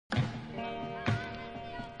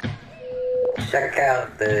Check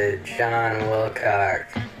out the John Wilcock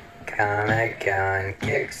comic on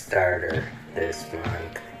Kickstarter this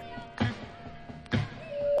month.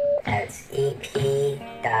 That's ep.tc/KICK,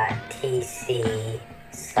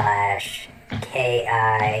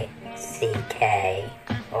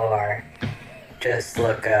 or just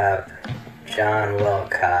look up John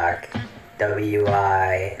Wilcock,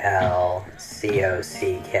 WILCOCK,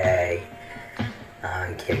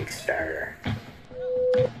 on Kickstarter.